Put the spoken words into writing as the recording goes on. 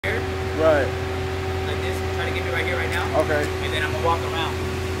Right. Like this. Try to get me right here, right now. Okay. And then I'm gonna walk around.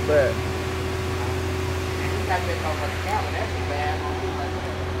 Bet. You got that off the camera. That's bad. I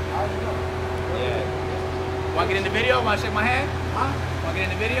already know. Yeah. Want to get in the video? Want to shake my hand? Huh? Want to get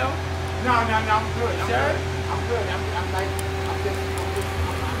in the video? No, I'm good. Sure? I'm good. I'm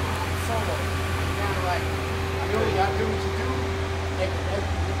solo. I'm kind of like, y'all do what you do.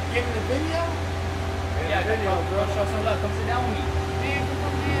 Get in the video? Yeah, bro. Show some love. Come sit down with me. Man, come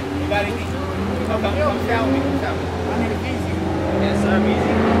on, man. You got anything? Come down with me. Come down with me. I need a easy. Yes, sir.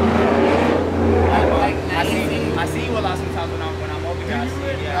 Easy. I see you a lot sometimes when I'm over here. I see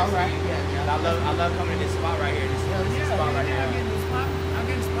it. Yeah. All right. Yeah. I love coming to this spot right here. This spot right here. I'm getting the spot.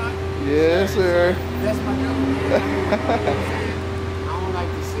 Yes, sir. That's my number, man. I don't like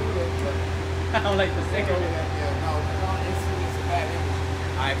to see that, but I don't like to say it. yeah, no, it's a bad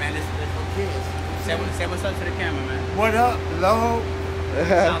image. All right, man. This For kids. say what's up to the camera, man. What up, Low?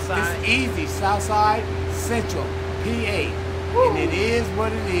 Outside. It's easy. Southside Central, PA. And it is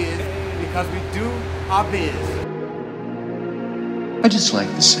what it is because we do our biz. I just like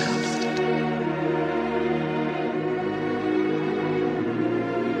the sound of it.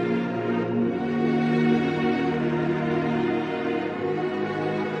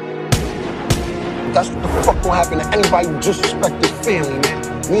 That's what the fuck will happen to anybody who disrespects their family, man.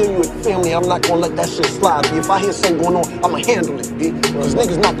 Me and you as family, I'm not gonna let that shit slide, B. If I hear something going on, I'ma handle it, B. Cause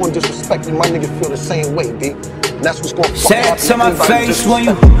niggas not gonna disrespect me, my niggas feel the same way, B. And that's what's gonna fuck say it to my face when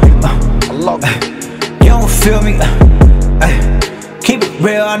you I love you. You don't feel me. Keep it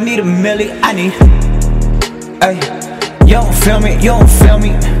real, I need a milli, I need. You don't feel me, you don't feel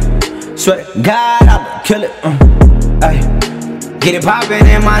me. Swear to God, I'ma kill it. Get it poppin'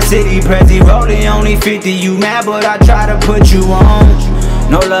 in my city, Prync, Rollie only 50. You mad, but I try to put you on.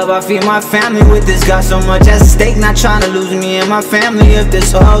 No love, I feed my family with this. Got so much at stake, not trying to lose me and my family if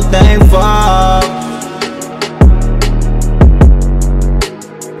this whole thing falls.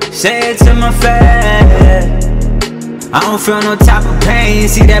 Say it to my face. I don't feel no type of pain.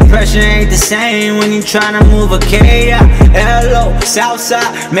 See that pressure ain't the same when you tryna move a K. Hello,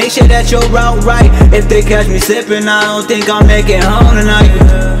 Southside, make sure that you're out right. If they catch me slipping, I don't think I'll make it home tonight.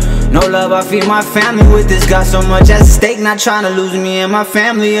 No love, I feed my family with this. Got so much at stake, not tryna lose me and my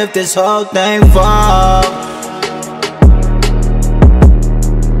family if this whole thing falls.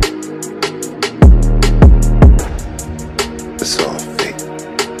 It's all fake.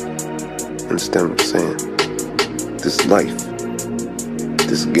 Understand what I'm saying? This life,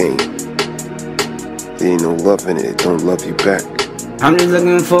 this game, there ain't no love in it, it don't love you back. I'm just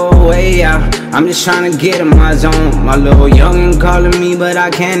looking for a way out. I'm just trying to get in my zone. My little youngin' calling me, but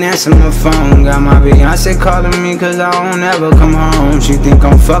I can't answer my phone. Got my Beyonce calling me cause I don't ever come home. She think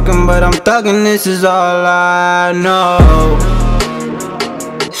I'm fucking, but I'm thuggin', this is all I know.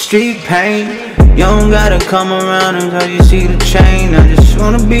 Street pain. You don't gotta come around until you see the chain. I just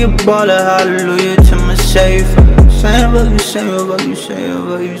wanna be a baller, hallelujah to my savior. Say what you say, what you say,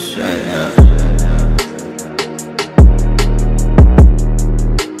 what you say.